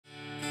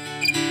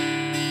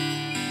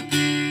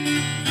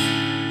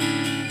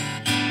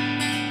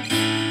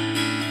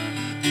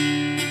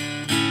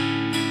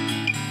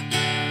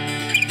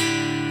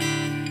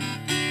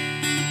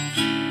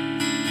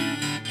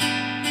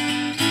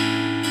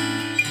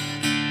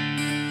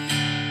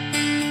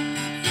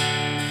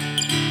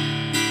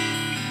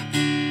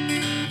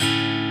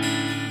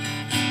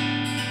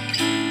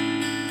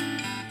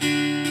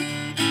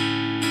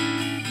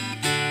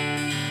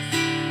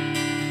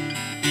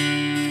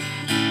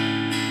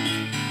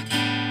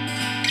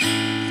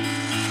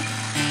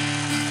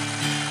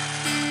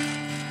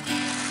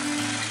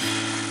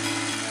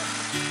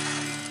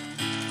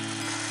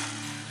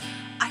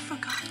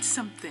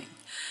something.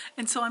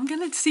 And so I'm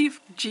going to see if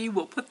G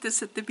will put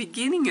this at the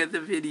beginning of the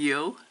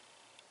video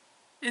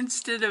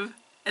instead of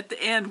at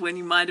the end when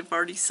you might have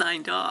already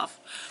signed off.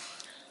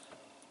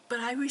 But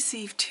I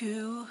received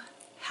 2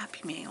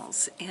 Happy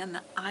Mails, and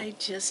I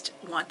just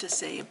want to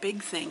say a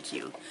big thank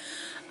you.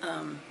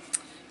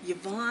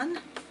 Yvonne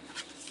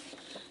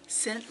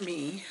sent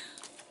me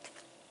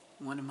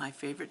one of my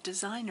favorite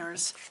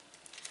designers,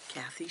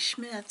 Kathy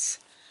Schmitz.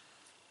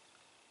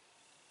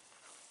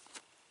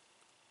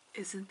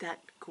 Isn't that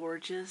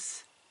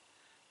gorgeous?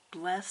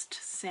 Blessed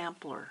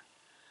sampler.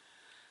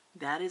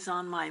 That is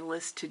on my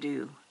list to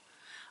do.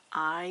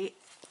 I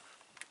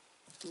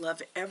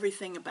love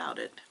everything about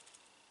it.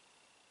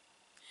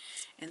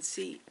 And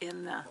see,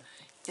 in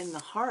the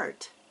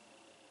heart,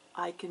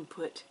 I can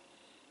put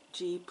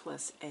G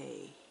plus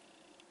A.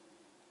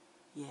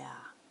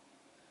 Yeah.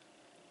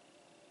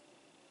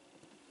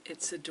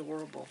 It's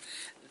adorable.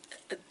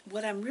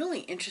 What I'm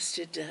really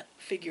interested to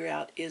figure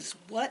out is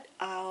what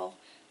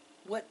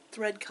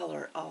thread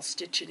color I'll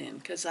stitch it in,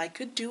 because I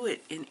could do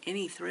it in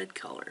any thread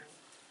color.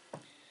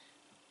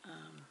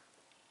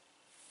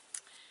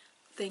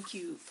 Thank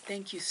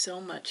you so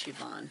much,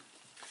 Yvonne.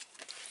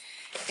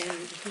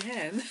 And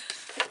then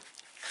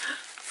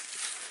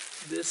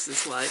this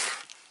is like,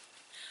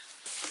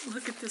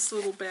 look at this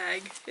little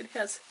bag. It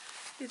has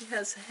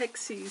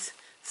Hexie's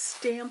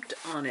stamped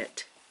on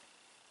it.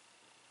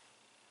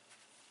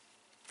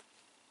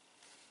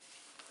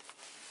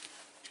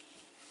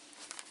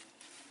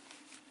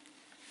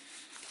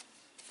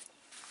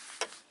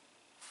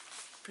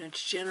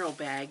 French General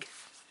bag.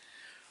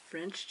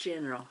 French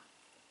General.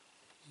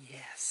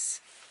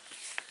 Yes.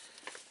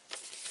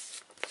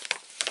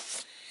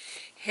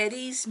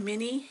 Hetty's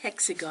mini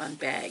hexagon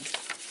bag.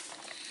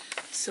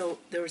 So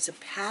there was a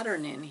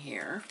pattern in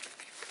here.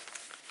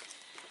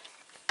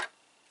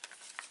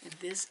 And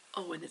this,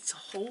 oh, and it's a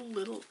whole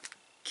little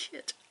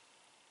kit.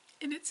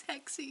 And it's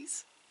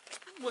Hexie's.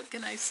 What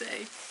can I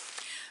say?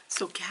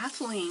 So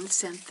Kathleen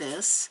sent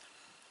this.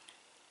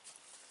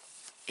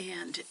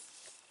 And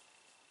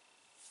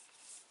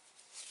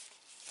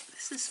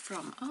this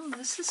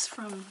is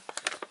from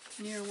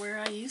near where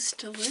I used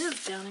to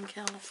live down in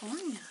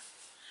California.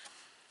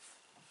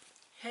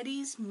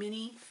 Hetty's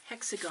mini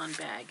hexagon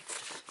bag.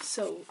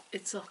 So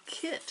it's a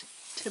kit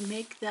to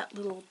make that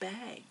little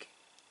bag.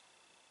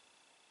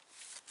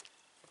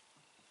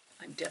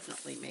 I'm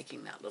definitely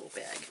making that little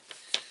bag.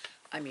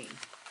 I mean,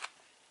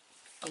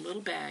 a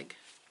little bag,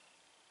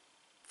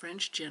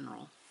 French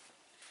General,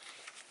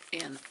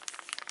 and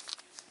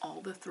all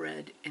the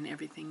thread and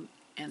everything,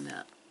 and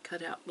the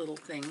cut out little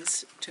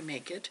things to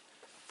make it.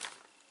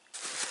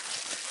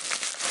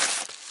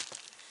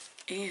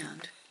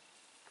 And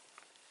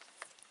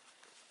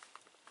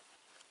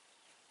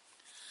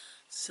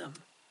some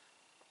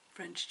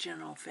French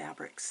General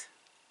fabrics.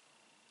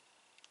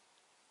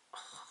 Oh,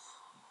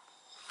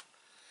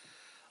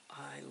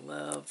 I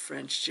love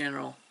French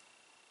General.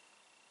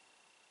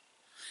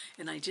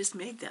 And I just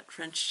made that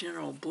French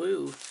General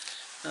blue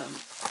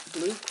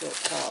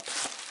quilt top.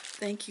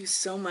 Thank you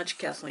so much,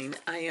 Kathleen.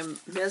 I am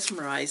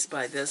mesmerized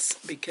by this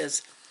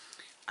because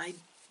I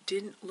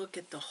didn't look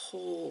at the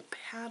whole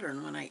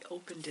pattern when I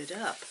opened it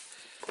up.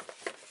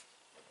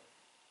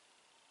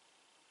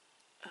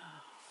 Oh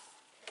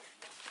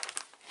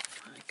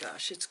my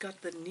gosh, it's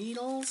got the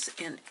needles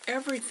and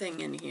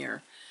everything in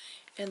here.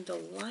 And the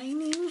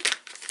lining,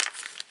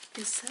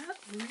 is that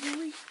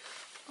really?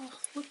 Oh,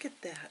 look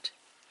at that.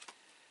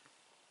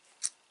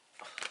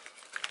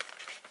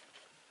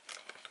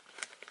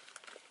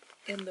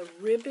 And the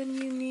ribbon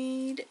you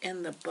need,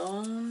 and the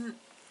bone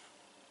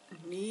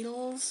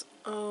needles.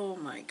 Oh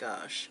my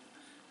gosh.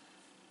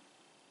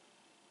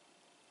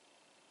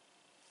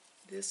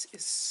 This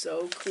is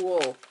so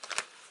cool.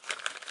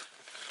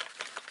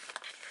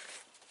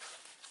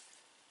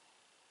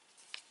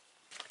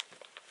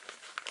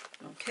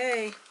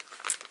 Okay,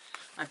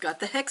 I've got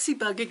the Hexie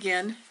bug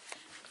again.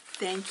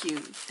 Thank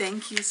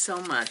you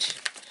so much.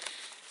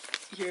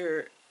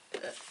 Your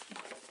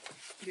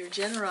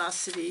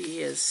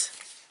generosity is,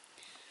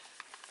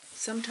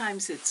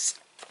 sometimes it's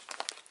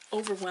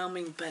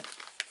overwhelming, but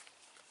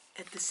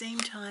at the same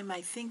time,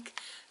 I think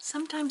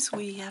sometimes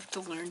we have to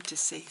learn to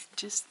say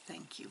just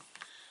thank you.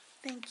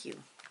 Thank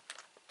you.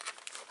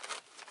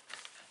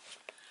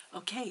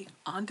 Okay,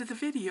 on to the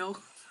video.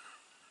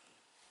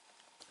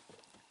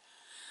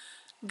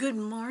 Good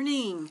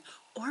morning,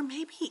 or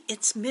maybe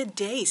it's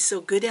midday, so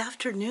good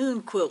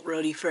afternoon, Quilt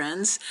Roadie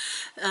friends.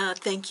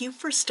 Thank you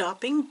for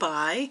stopping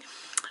by.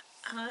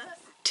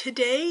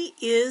 Today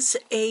is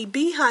a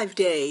Beehive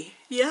day.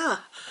 Yeah,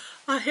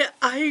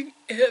 I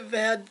have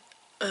had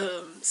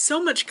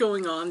so much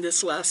going on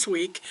this last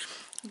week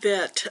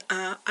that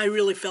I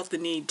really felt the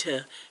need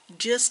to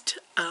just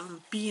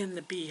be in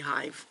the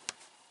Beehive.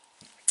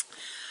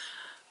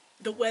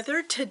 The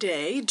weather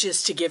today,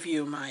 just to give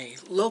you my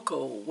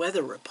local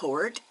weather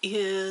report,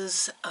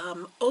 is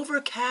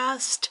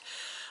overcast,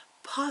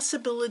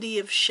 possibility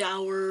of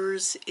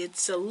showers.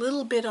 It's a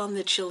little bit on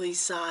the chilly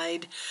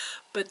side,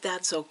 but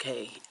that's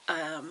okay.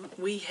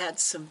 We had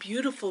some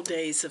beautiful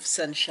days of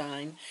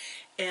sunshine,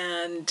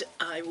 and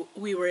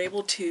we were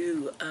able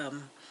to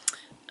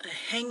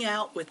hang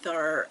out with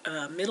our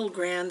middle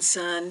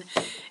grandson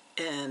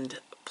and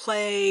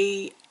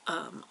play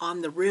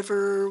on the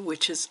river,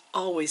 which is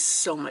always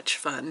so much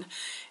fun.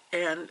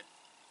 And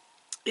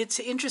it's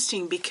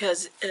interesting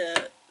because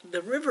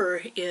the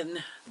river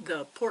in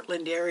the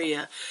Portland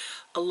area,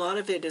 a lot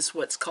of it is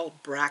what's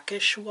called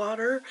brackish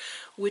water,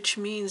 which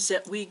means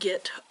that we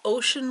get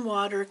ocean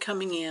water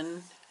coming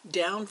in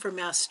down from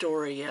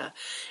Astoria,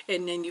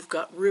 and then you've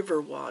got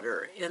river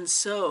water. And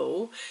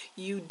so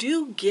you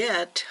do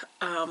get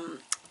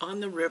on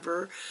the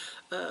river,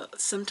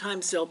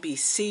 sometimes there'll be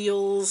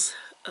seals.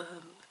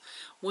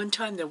 One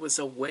time there was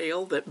a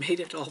whale that made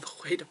it all the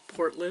way to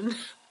Portland.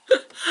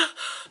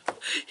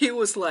 He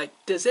was like,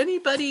 does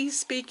anybody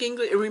speak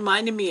English? It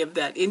reminded me of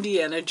that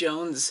Indiana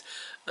Jones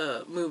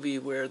movie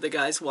where the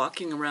guy's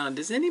walking around,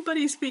 does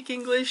anybody speak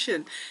English?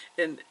 And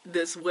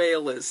this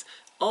whale is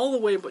all the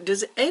way,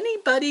 does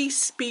anybody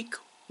speak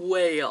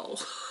whale?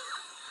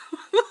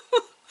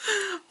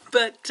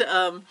 But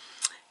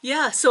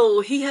yeah,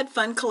 so he had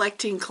fun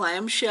collecting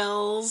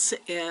clamshells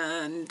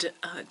and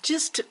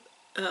just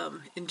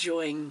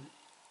enjoying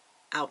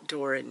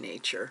outdoor in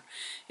nature.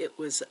 It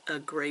was a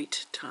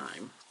great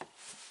time.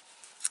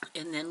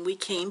 And then we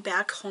came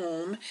back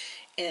home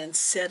and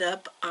set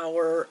up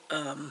our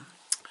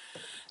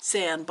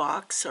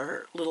sandbox,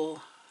 our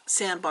little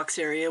sandbox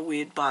area. We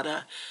had bought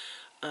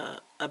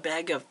a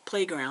bag of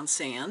playground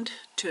sand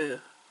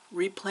to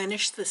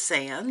replenish the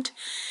sand.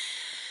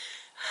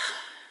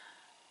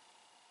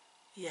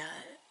 Yeah,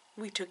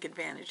 we took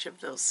advantage of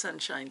those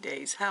sunshine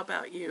days. How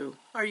about you?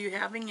 Are you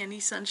having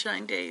any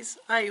sunshine days?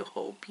 I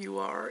hope you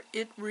are.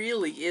 It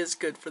really is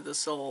good for the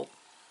soul.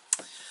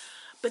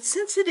 But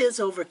since it is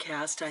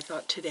overcast, I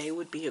thought today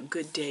would be a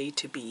good day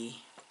to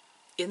be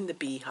in the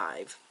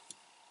Beehive.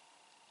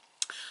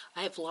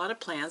 I have a lot of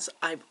plans.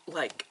 I'm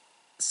like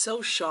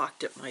so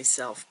shocked at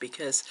myself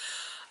because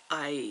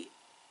I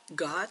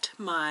got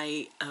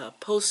my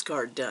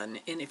postcard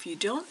done. And if you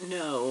don't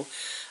know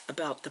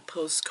about the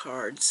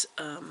postcards,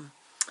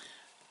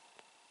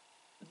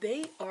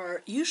 they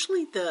are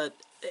usually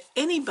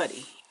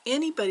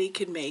anybody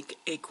can make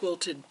a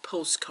quilted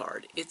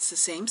postcard. It's the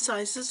same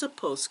size as a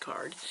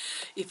postcard.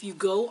 If you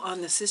go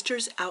on the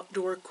Sisters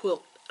Outdoor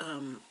Quilt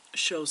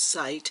Show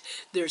site,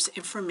 there's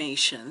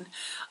information.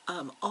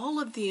 All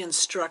of the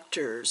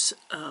instructors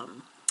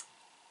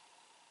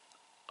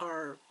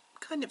are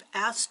kind of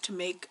asked to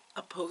make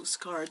a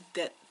postcard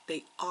that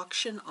they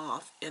auction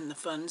off, and the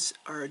funds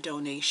are a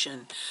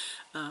donation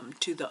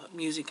to the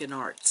music and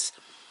arts.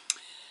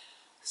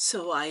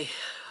 So I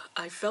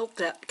felt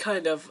that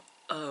kind of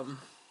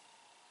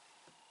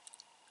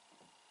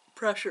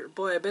pressure.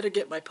 Boy, I better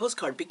get my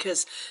postcard,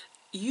 because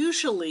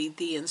usually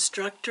the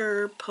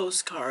instructor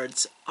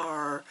postcards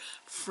are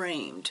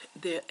framed,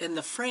 and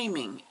the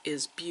framing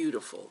is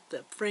beautiful.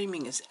 The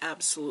framing is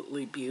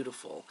absolutely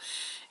beautiful.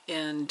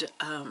 And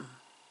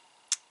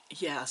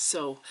yeah,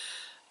 so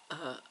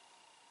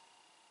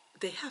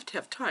they have to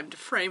have time to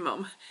frame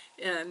them.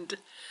 And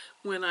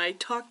when I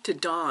talked to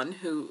Dawn,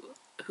 who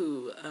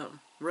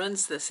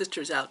runs the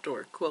Sisters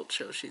Outdoor Quilt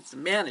Show, she's the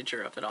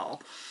manager of it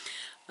all,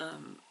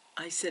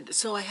 I said,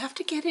 so I have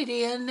to get it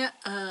in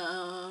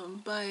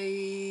by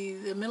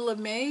the middle of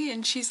May?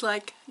 And she's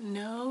like,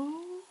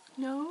 no,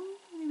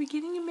 the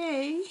beginning of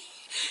May.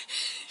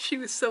 She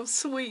was so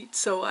sweet.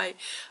 So I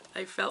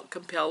felt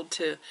compelled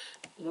to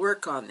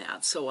work on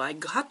that. So I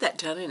got that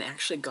done and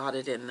actually got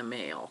it in the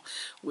mail,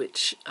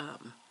 which,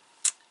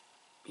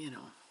 you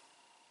know,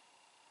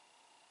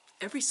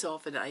 every so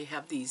often I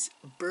have these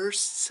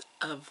bursts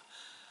of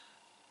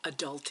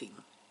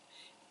adulting,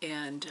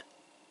 and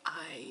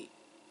I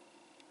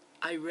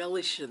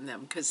relish in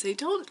them because they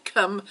don't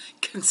come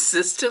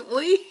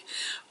consistently,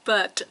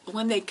 but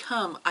when they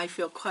come, I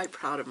feel quite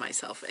proud of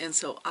myself, and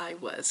so I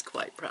was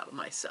quite proud of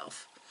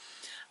myself.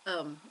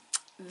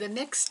 The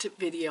next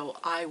video,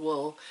 I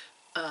will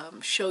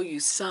show you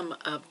some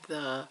of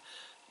the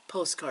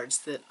postcards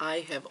that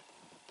I have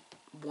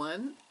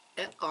won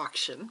at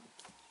auction,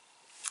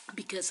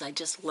 because I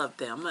just love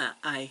them.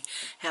 I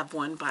have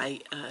one by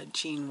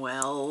Jean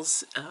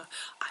Wells. I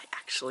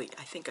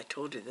think I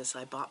told you this,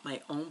 I bought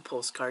my own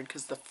postcard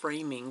because the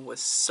framing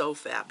was so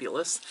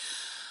fabulous.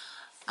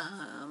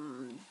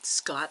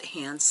 Scott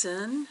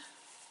Hansen,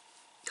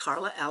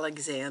 Carla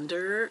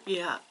Alexander.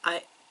 Yeah,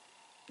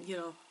 you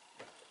know,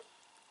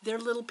 they're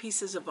little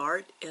pieces of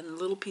art and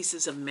little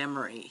pieces of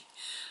memory.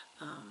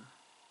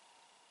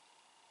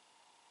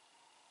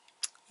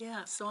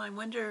 Yeah, so I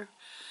wonder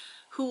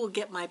who will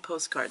get my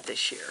postcard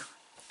this year.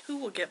 Who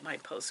will get my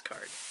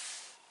postcard?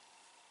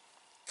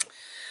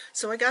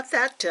 So I got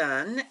that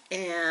done,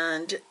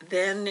 and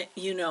then,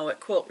 you know, at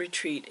Quilt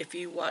Retreat, if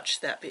you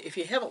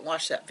haven't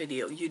watched that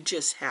video, you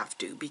just have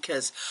to,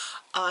 because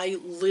I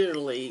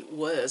literally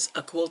was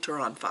a quilter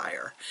on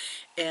fire,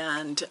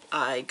 and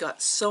I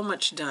got so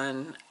much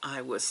done.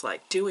 I was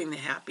like doing the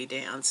happy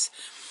dance.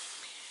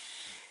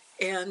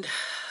 And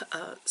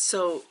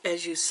so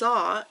as you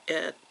saw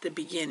at the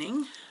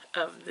beginning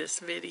of this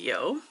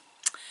video,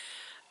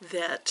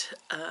 that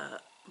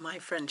my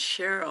friend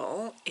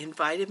Cheryl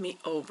invited me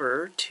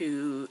over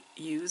to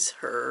use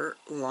her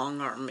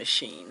long arm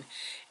machine.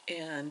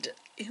 And,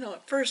 you know,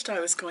 at first I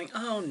was going,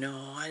 oh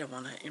no, I don't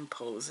want to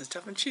impose and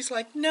stuff. And she's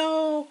like,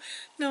 no,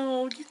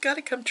 you got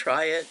to come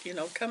try it, you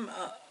know, come,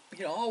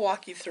 you know, I'll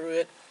walk you through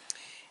it.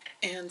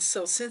 And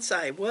so since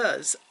I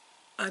was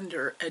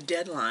under a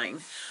deadline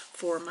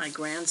for my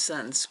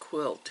grandson's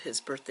quilt,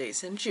 his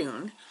birthday's in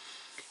June,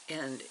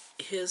 and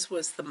his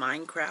was the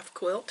Minecraft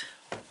quilt.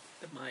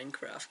 The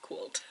Minecraft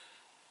quilt.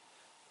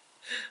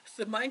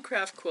 The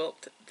Minecraft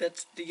quilt,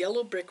 that's the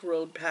yellow brick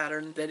road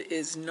pattern that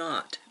is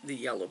not the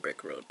yellow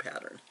brick road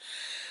pattern.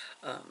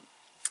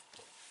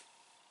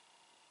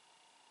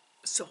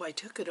 So I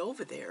took it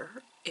over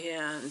there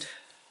and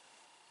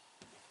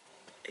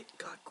it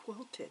got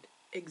quilted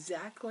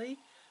exactly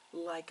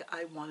like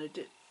I wanted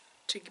it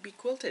to be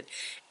quilted.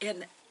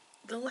 And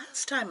the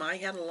last time I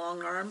had a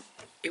long arm,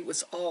 it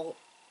was all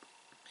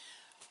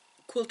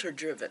quilter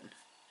driven.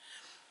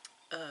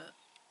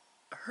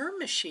 Her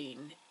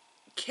machine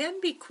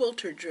can be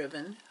quilter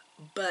driven,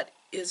 but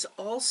is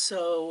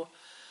also,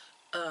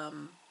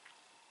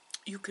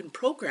 you can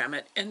program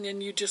it, and then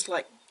you just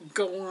like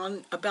go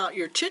on about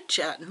your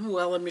chit-chatting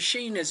while a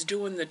machine is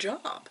doing the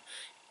job.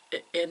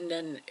 And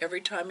then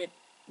every time it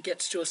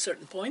gets to a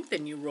certain point,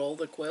 then you roll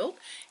the quilt,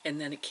 and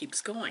then it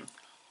keeps going.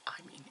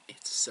 I mean,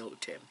 it's so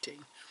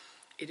tempting.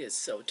 It is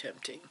so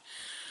tempting.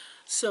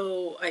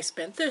 So I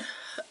spent the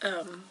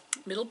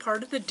middle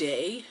part of the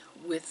day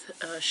with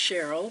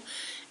Cheryl,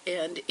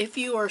 and if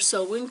you are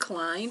so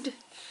inclined,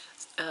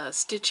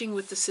 Stitching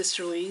with the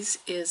Sisterlies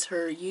is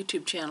her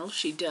YouTube channel.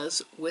 She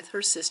does with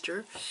her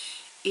sister.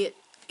 It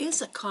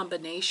is a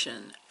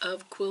combination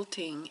of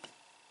quilting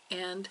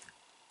and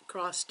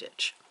cross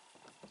stitch.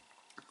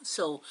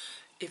 So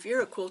if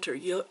you're a quilter,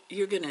 you're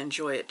going to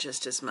enjoy it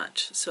just as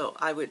much. So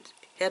I would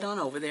head on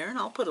over there, and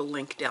I'll put a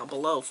link down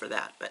below for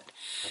that. But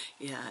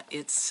yeah,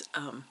 it's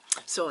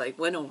so I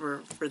went over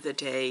for the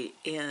day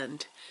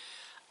and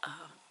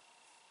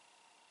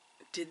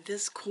did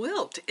this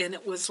quilt, and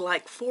it was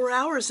like 4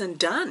 hours and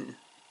done.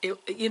 It,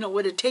 you know,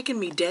 would have taken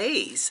me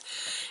days.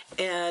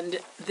 And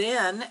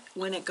then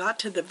when it got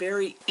to the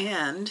very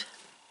end,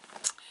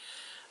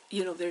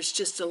 you know, there's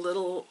just a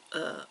little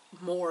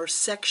more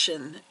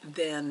section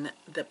than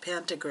the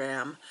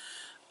pentagram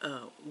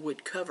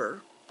would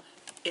cover.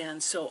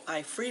 And so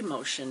I free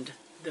motioned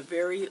the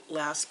very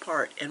last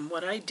part. And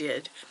what I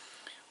did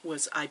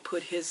was I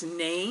put his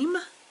name,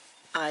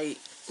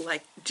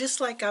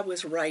 just like I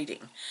was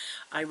writing.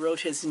 I wrote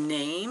his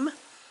name,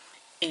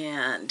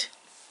 and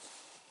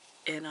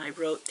I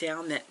wrote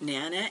down that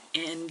Nana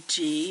and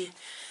G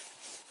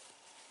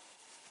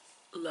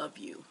love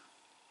you,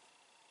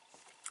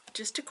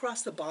 just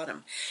across the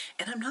bottom.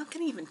 And I'm not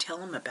going to even tell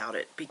him about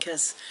it,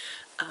 because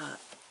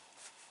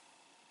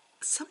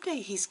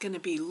someday he's going to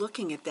be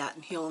looking at that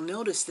and he'll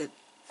notice that,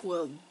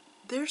 well,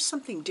 there's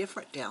something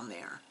different down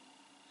there.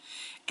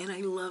 And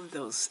I love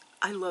those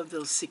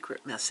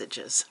secret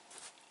messages.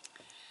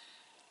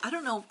 I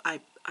don't know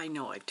if I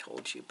know I've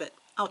told you, but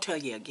I'll tell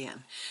you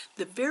again.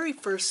 The very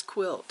first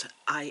quilt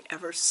I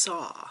ever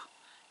saw,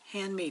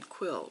 handmade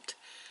quilt,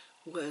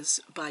 was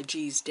by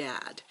G's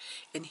dad,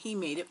 and he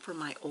made it for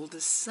my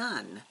oldest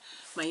son.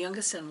 My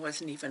youngest son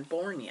wasn't even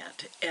born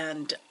yet,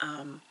 and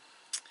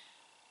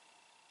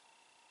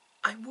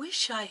I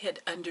wish I had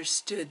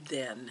understood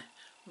then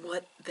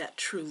what that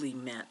truly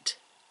meant.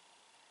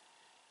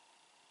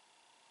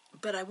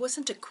 But I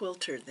wasn't a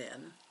quilter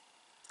then,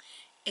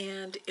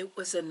 and it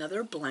was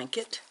another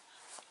blanket.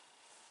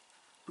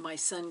 My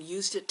son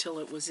used it till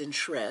it was in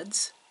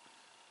shreds.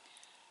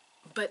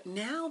 But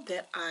now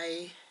that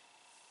I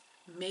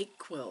make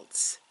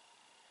quilts,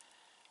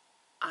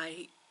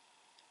 I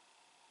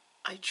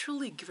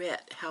truly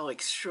regret how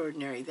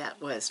extraordinary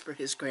that was for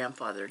his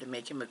grandfather to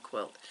make him a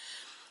quilt.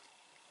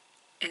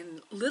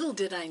 And little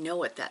did I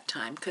know at that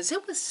time, because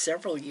it was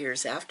several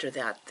years after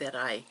that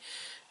I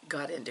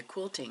got into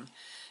quilting.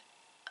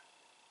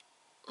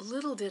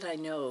 Little did I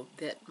know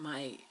that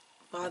my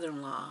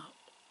father-in-law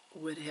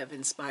would have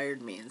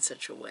inspired me in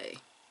such a way.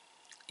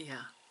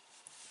 Yeah.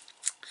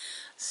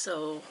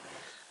 So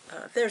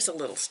there's a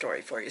little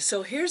story for you.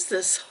 So here's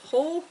this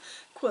whole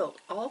quilt,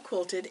 all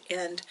quilted,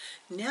 and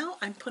now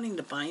I'm putting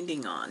the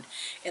binding on.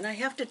 And I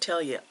have to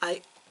tell you,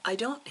 I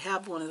don't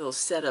have one of those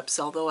setups,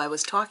 although I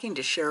was talking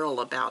to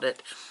Cheryl about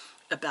it,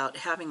 about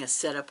having a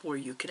setup where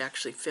you could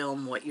actually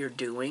film what you're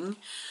doing.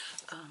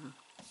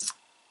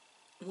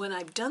 When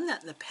I've done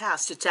that in the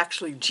past, it's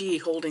actually G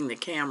holding the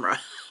camera,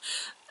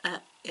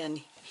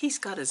 and he's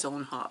got his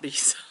own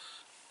hobbies.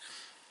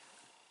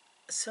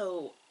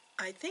 So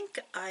I think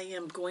I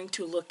am going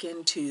to look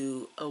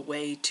into a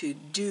way to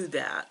do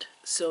that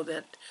so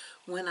that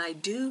when I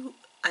do,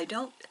 I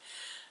don't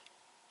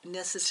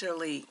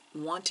necessarily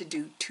want to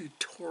do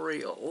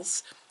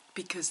tutorials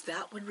because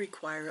that would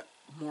require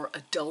more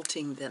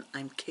adulting than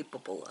I'm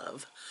capable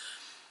of.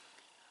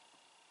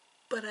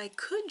 But I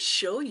could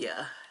show you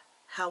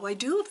how I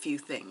do a few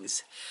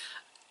things.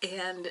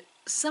 And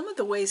some of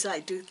the ways I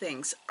do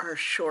things are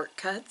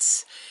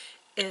shortcuts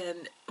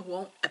and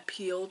won't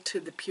appeal to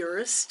the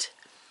purist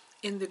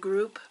in the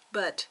group,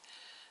 but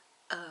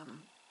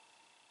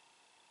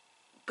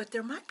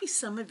there might be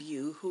some of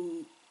you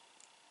who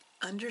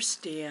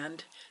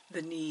understand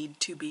the need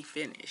to be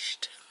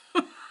finished.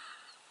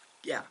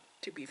 Yeah,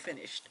 to be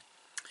finished.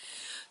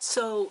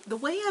 So the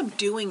way I'm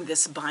doing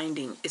this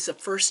binding is a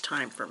first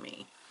time for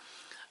me.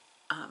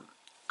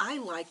 I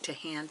like to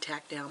hand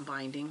tack down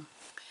binding,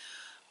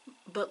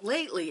 but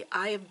lately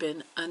I have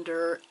been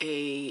under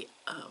a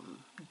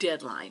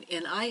deadline,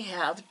 and I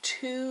have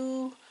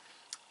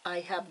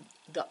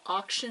the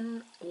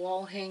auction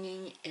wall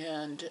hanging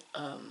and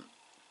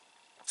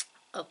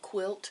a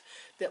quilt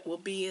that will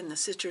be in the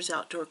Sisters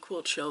Outdoor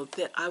Quilt Show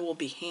that I will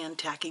be hand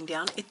tacking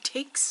down. It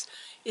takes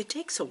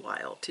a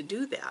while to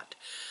do that,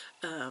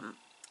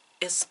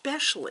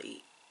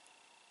 especially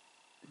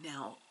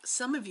now.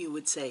 Some of you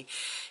would say,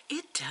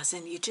 it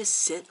doesn't, you just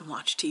sit and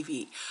watch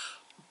TV.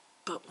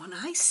 But when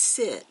I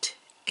sit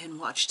and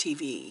watch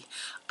TV,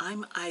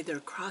 I'm either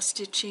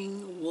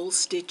cross-stitching, wool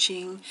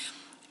stitching.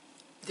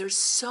 There's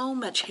so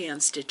much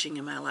hand stitching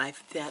in my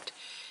life that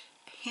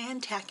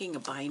hand tacking a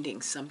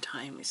binding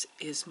sometimes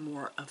is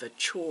more of a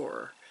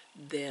chore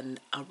than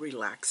a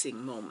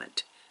relaxing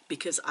moment,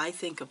 because I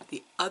think of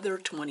the other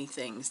 20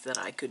 things that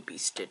I could be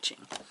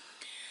stitching.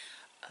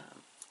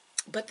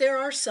 But there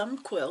are some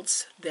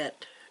quilts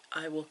that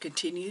I will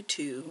continue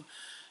to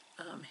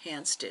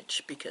hand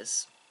stitch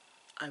because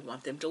I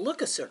want them to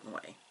look a certain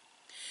way.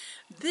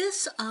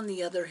 This, on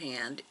the other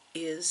hand,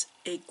 is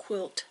a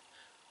quilt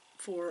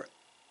for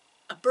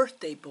a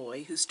birthday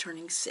boy who's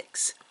turning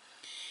 6.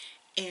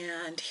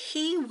 And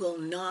he will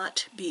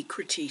not be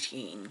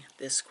critiquing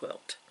this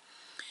quilt.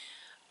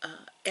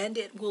 And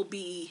it will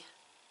be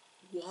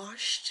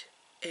washed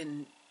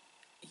and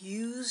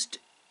used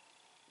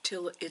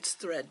till it's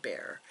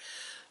threadbare.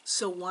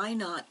 So why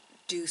not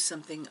do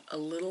something a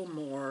little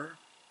more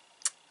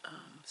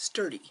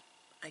sturdy,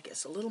 I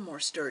guess, a little more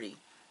sturdy.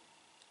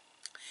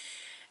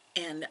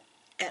 And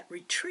at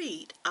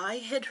retreat, I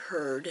had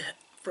heard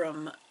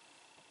from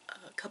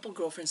a couple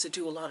girlfriends that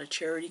do a lot of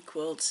charity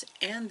quilts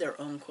and their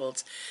own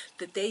quilts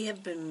that they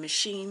have been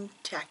machine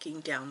tacking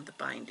down the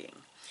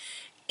binding.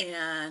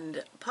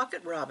 And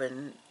Pocket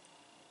Robin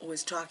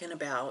was talking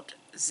about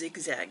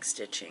zigzag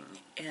stitching,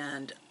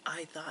 and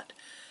I thought,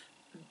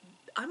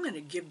 I'm going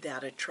to give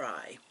that a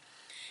try.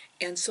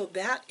 And so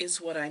that is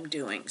what I'm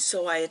doing.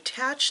 So I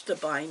attach the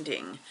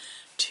binding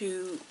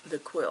to the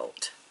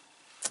quilt,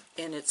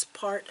 and it's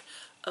part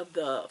of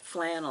the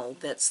flannel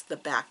that's the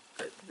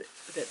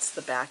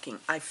backing.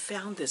 I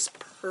found this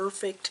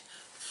perfect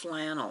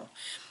flannel.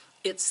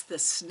 It's the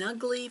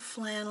Snuggly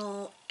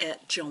flannel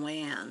at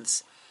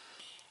Joann's,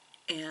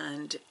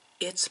 and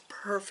it's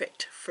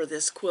perfect for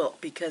this quilt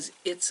because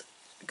it's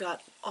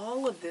got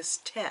all of this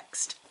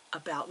text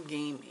about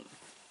gaming.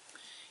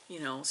 You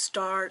know,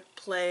 start,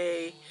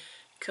 play,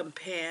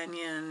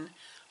 companion,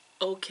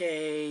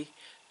 okay,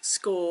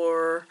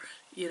 score.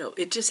 You know,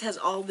 it just has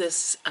all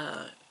this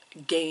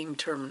game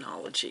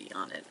terminology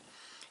on it.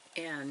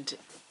 And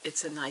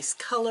it's a nice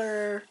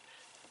color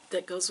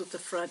that goes with the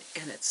front,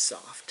 and it's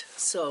soft.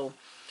 So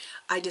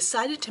I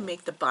decided to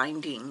make the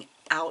binding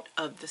out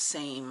of the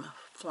same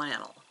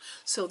flannel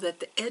so that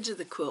the edge of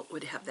the quilt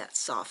would have that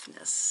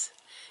softness.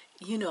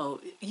 You know,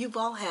 you've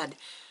all had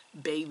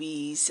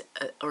babies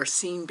or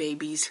seen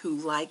babies who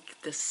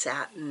like the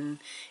satin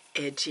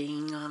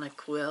edging on a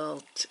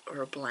quilt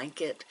or a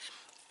blanket.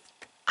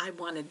 I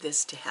wanted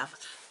this to have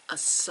a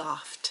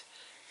soft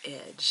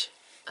edge,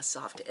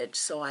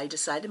 So I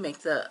decided to make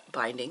the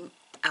binding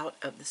out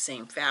of the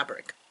same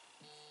fabric.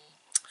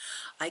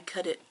 I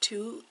cut it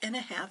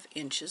 2.5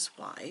 inches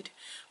wide,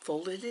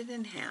 folded it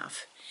in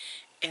half,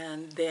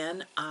 and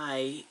then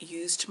I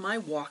used my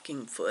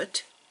walking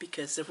foot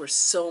because there were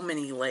so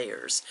many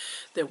layers.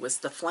 There was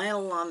the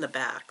flannel on the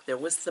back, there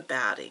was the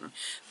batting,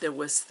 there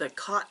was the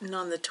cotton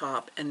on the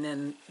top, and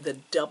then the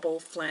double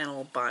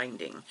flannel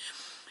binding.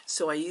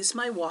 So I used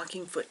my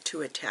walking foot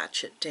to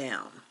attach it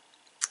down.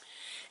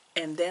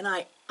 And then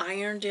I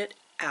ironed it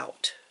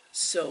out.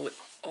 So it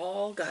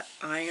all got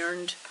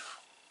ironed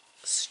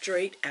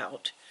straight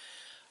out.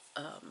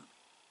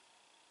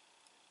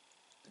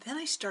 Then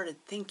I started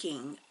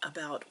thinking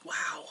about,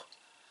 wow,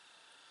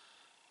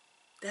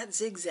 that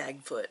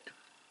zigzag foot,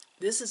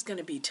 this is going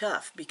to be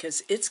tough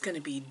because it's going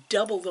to be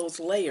double those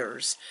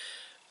layers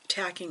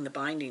tacking the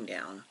binding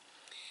down.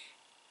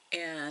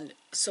 And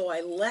so I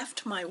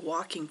left my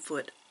walking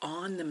foot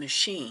on the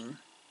machine,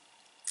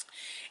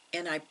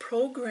 and I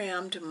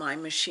programmed my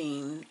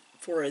machine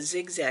for a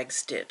zigzag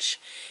stitch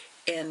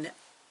and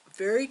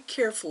very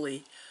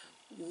carefully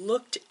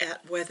looked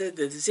at whether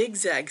the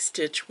zigzag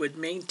stitch would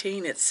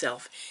maintain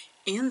itself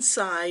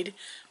inside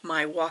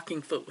my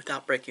walking foot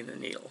without breaking the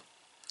needle.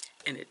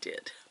 And it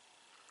did.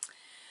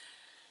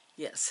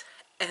 Yes.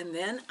 And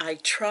then I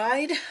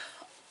tried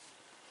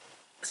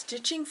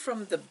stitching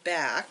from the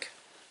back.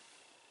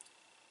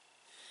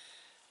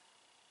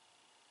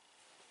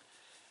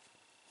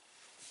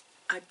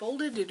 I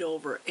folded it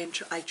over and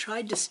I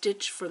tried to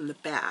stitch from the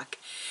back,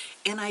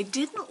 and I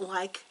didn't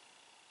like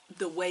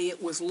the way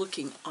it was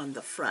looking on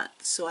the front,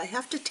 so I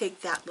have to take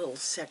that little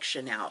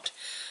section out.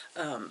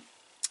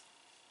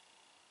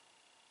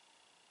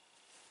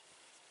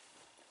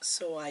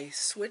 So I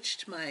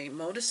switched my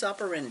modus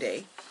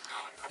operandi,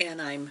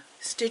 and I'm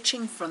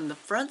stitching from the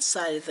front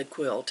side of the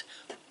quilt,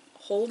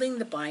 holding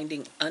the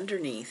binding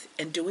underneath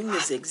and doing the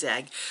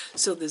zigzag,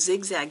 so the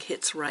zigzag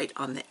hits right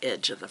on the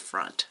edge of the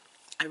front.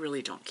 I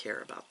really don't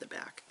care about the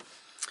back.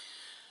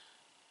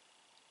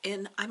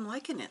 And I'm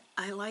liking it.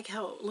 I like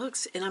how it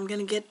looks, and I'm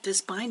going to get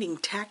this binding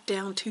tacked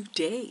down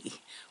today,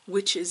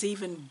 which is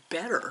even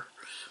better,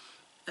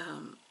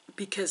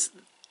 because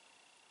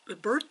the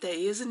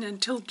birthday isn't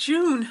until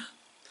June.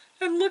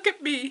 And look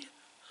at me.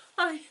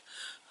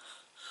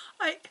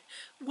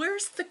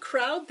 Where's the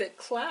crowd that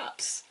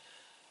claps?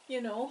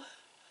 You know,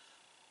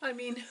 I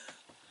mean,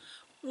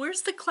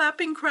 where's the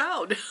clapping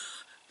crowd?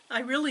 I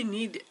really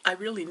need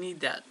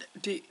that.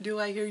 Do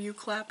I hear you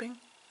clapping?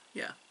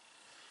 Yeah.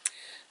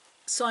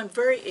 So I'm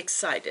very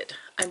excited.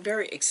 I'm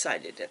very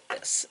excited at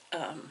this.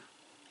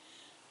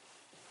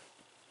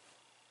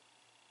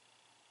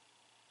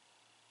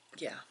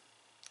 Yeah.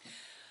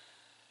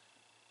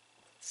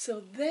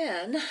 So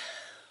then,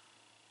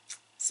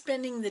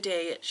 spending the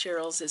day at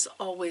Cheryl's is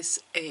always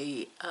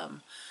a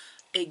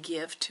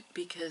gift,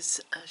 because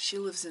she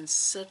lives in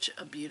such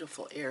a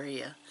beautiful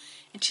area,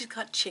 and she's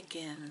got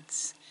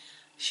chickens.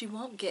 She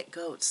won't get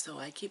goats, though.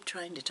 I keep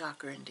trying to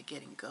talk her into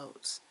getting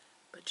goats,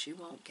 but she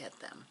won't get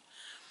them.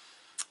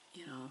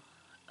 You know,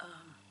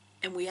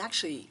 and we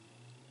actually,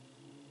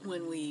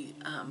 when we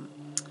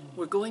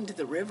were going to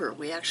the river,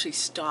 we actually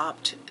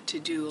stopped to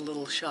do a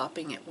little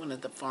shopping at one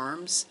of the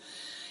farms.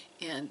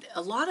 And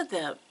a lot of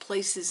the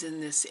places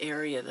in this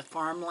area, the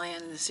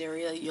farmland in this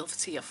area, you'll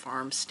see a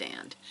farm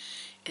stand.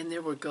 And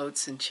there were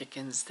goats and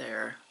chickens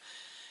there.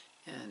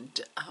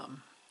 And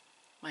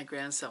my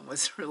grandson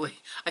was really,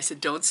 I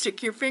said, don't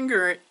stick your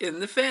finger in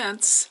the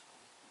fence.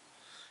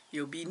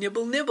 You'll be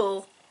nibble,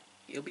 nibble.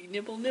 You'll be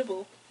nibble,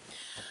 nibble.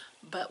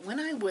 But when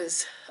I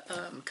was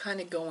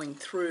kind of going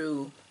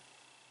through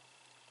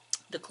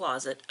the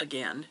closet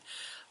again,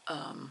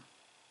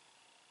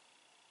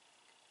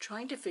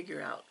 trying to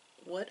figure out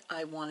what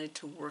I wanted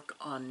to work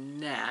on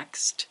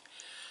next.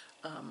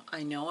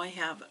 I know I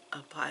have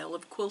a pile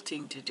of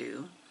quilting to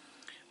do,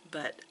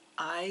 but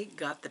I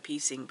got the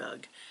piecing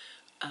bug.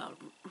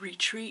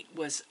 Retreat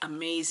was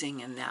amazing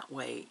in that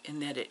way, in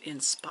that it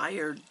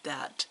inspired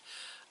that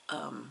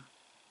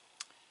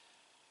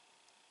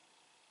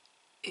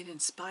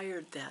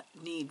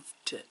need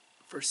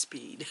for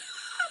speed,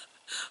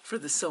 for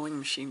the sewing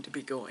machine to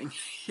be going.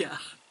 Yeah,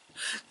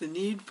 the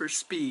need for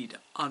speed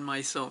on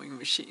my sewing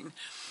machine.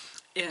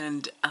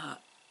 And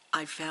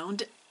I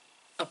found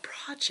a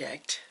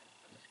project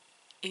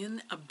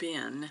in a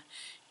bin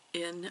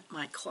in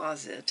my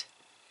closet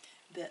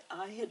that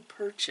I had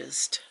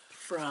purchased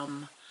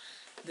from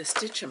the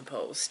Stitch and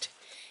Post,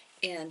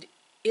 and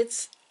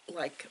it's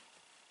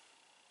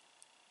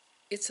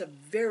a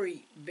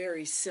very,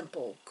 very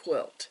simple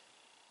quilt,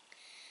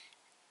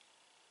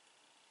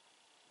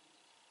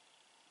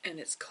 and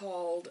it's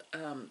called,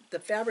 the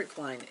fabric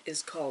line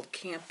is called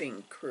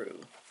Camping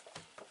Crew,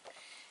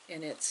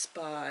 and it's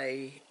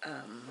by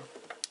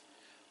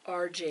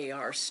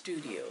RJR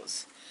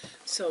Studios.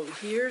 So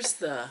here is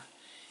the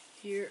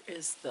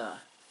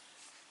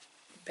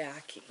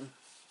backing.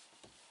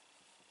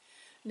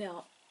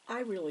 Now, I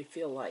really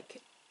feel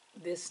like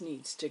this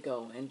needs to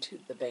go into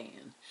the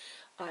van.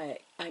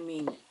 I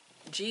mean,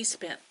 G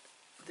spent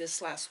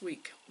this last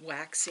week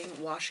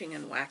washing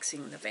and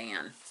waxing the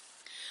van.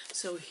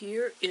 So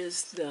here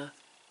is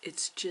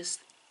it's just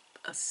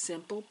a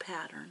simple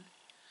pattern.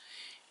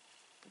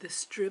 The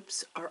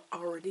strips are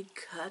already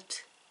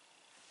cut.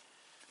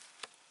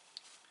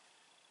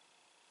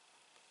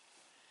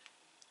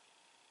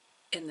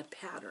 And the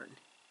pattern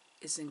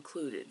is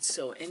included.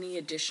 So any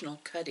additional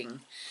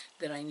cutting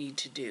that I need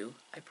to do,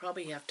 I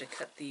probably have to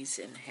cut these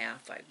in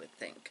half, I would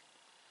think.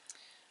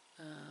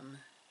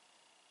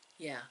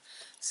 Yeah,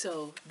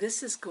 so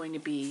this is going to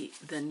be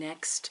the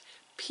next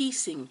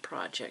piecing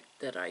project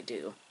that I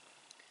do.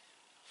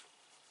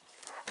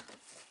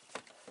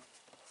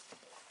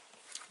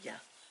 Yeah,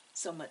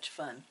 so much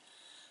fun.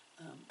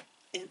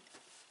 And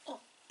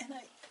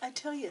I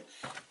tell you,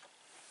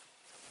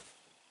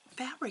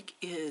 fabric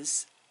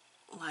is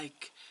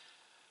like,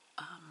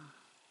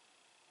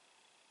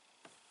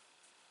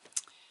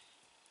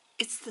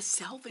 it's the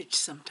salvage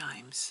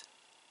sometimes.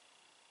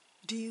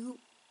 Do you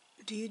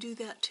do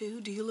that too?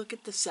 Do you look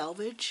at the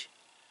salvage?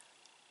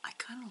 I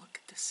kind of look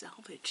at the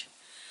salvage,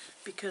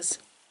 because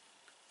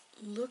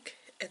look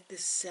at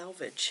this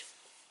salvage.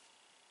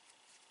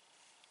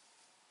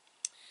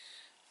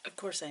 of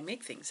course I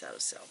make things out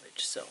of selvage,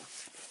 so,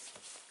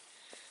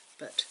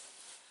 but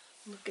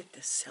look at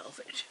this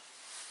selvage.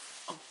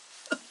 Oh,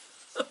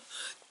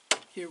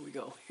 here we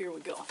go, here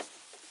we go.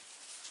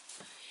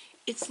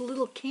 It's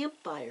little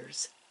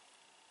campfires.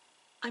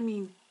 I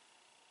mean,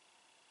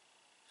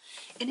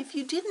 and if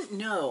you didn't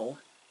know,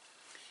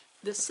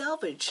 the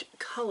selvage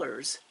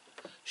colors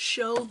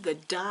show the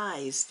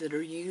dyes that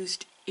are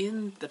used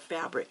in the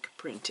fabric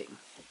printing.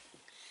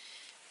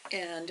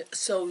 And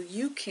so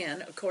you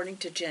can, according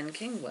to Jen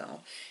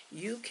Kingwell,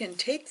 you can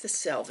take the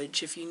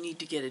selvage if you need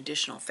to get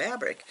additional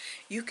fabric.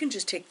 You can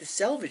just take the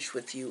selvage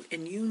with you,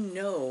 and you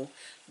know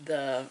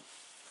the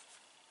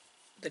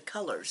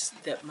colors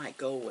that might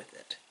go with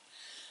it.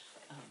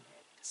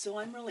 So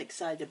I'm really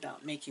excited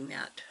about making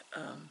that.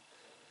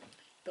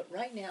 But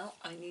right now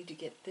I need to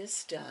get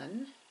this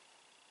done.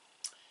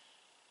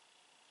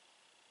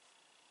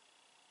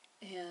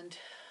 And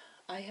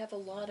I have a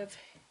lot of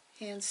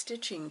hand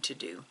stitching to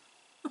do.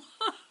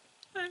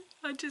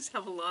 I just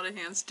have a lot of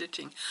hand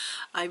stitching.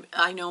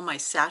 I know my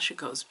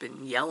Sashiko's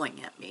been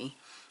yelling at me.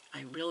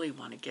 I really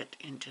want to get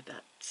into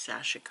that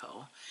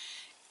Sashiko.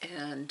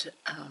 And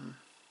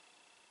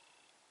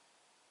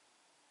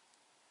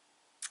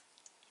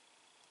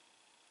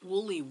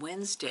Woolly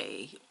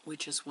Wednesday,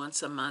 which is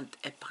once a month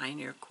at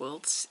Pioneer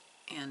Quilts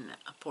in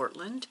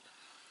Portland,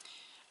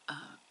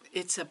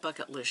 it's a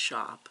bucket list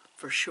shop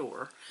for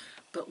sure.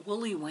 But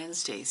Woolly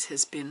Wednesdays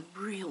has been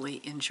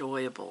really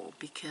enjoyable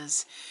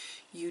because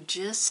you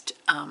just,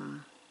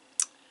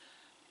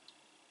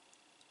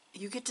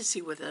 you get to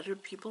see what other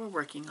people are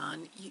working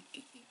on.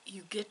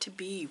 You get to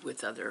be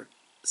with other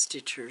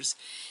stitchers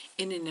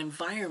in an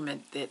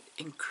environment that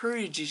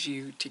encourages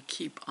you to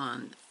keep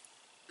on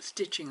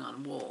stitching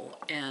on wool.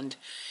 And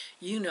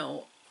you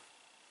know,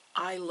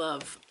 I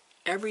love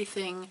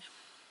everything,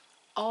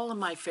 all of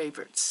my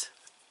favorites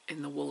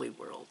in the woolly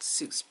world.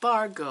 Sue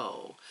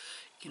Spargo,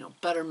 you know,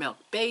 Buttermilk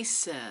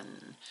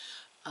Basin,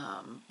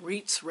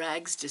 Reed's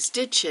Rags to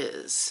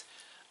Stitches,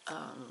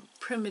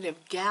 Primitive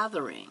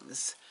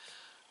Gatherings.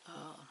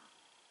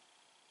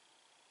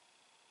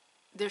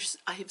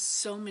 I have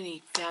so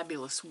many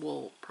fabulous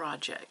wool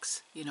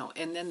projects, you know,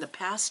 and then the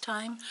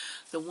pastime,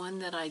 the one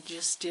that I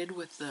just did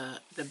with the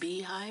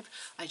beehive,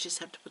 I just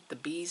have to put the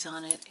bees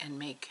on it and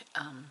make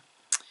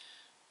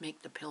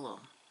the pillow.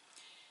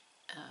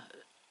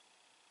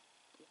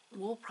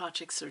 Wool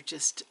projects are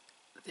just,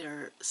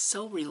 they're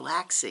so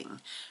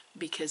relaxing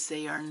because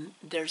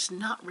there's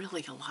not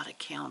really a lot of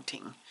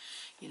counting,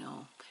 you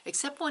know,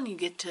 except when you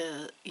get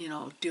to, you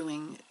know,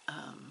 doing,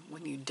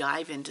 when you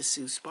dive into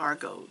Sue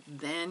Spargo,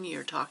 then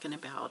you're talking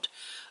about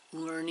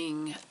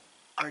learning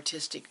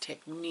artistic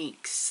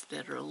techniques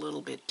that are a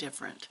little bit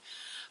different.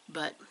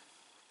 But,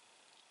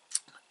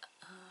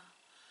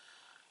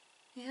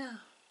 yeah,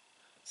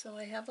 so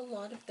I have a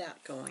lot of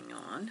that going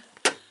on.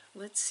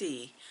 Let's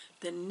see,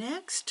 the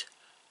next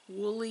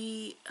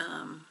Woolly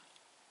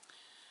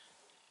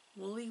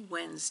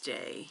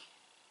Wednesday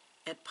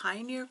at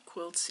Pioneer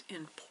Quilts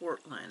in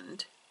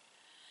Portland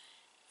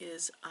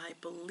is, I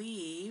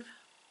believe,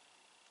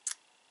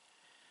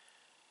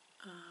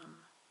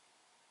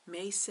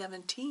 May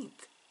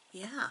 17th.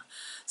 Yeah,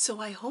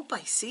 so I hope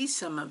I see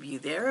some of you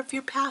there. If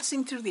you're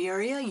passing through the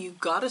area, you've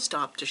got to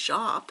stop to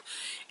shop.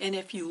 And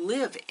if you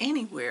live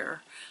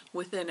anywhere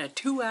within a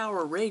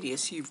 2-hour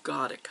radius, you've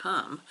got to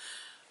come,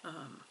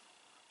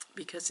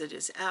 because it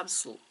is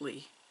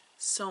absolutely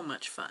so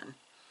much fun.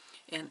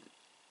 And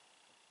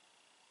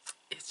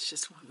it's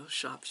just one of those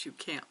shops you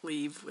can't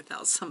leave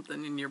without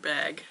something in your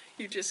bag.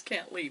 You just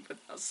can't leave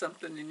without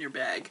something in your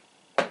bag.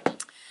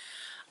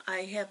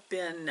 I have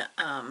been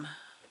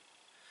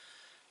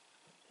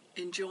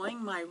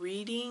enjoying my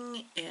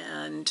reading,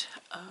 and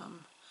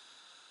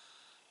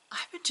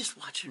I've been just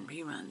watching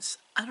reruns.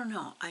 I don't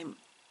know. I'm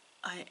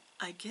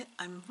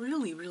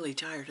really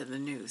tired of the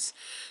news,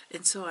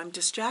 and so I'm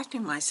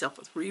distracting myself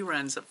with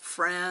reruns of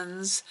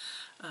Friends,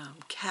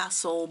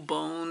 Castle,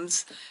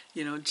 Bones,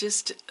 you know,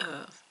 just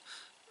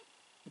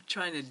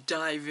trying to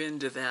dive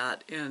into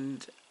that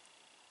and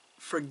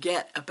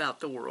forget about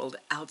the world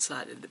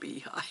outside of the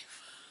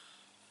beehive.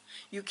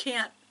 You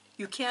can't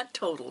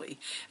totally.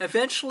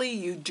 Eventually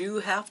you do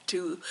have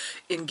to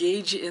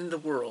engage in the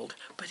world,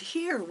 but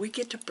here we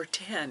get to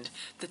pretend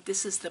that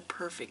this is the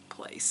perfect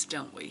place,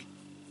 don't we?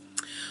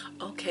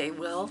 Okay,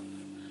 well,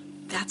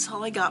 that's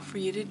all I got for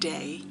you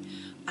today.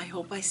 I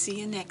hope I see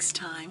you next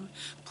time.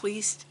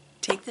 Please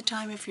take the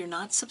time, if you're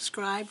not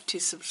subscribed, to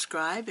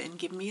subscribe and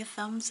give me a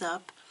thumbs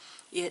up.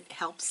 It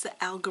helps the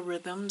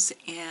algorithms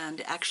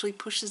and actually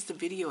pushes the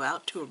video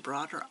out to a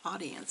broader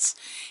audience,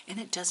 and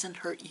it doesn't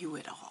hurt you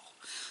at all.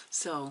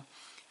 So,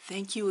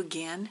 thank you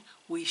again.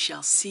 We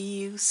shall see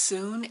you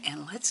soon,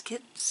 and let's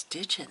get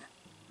stitching.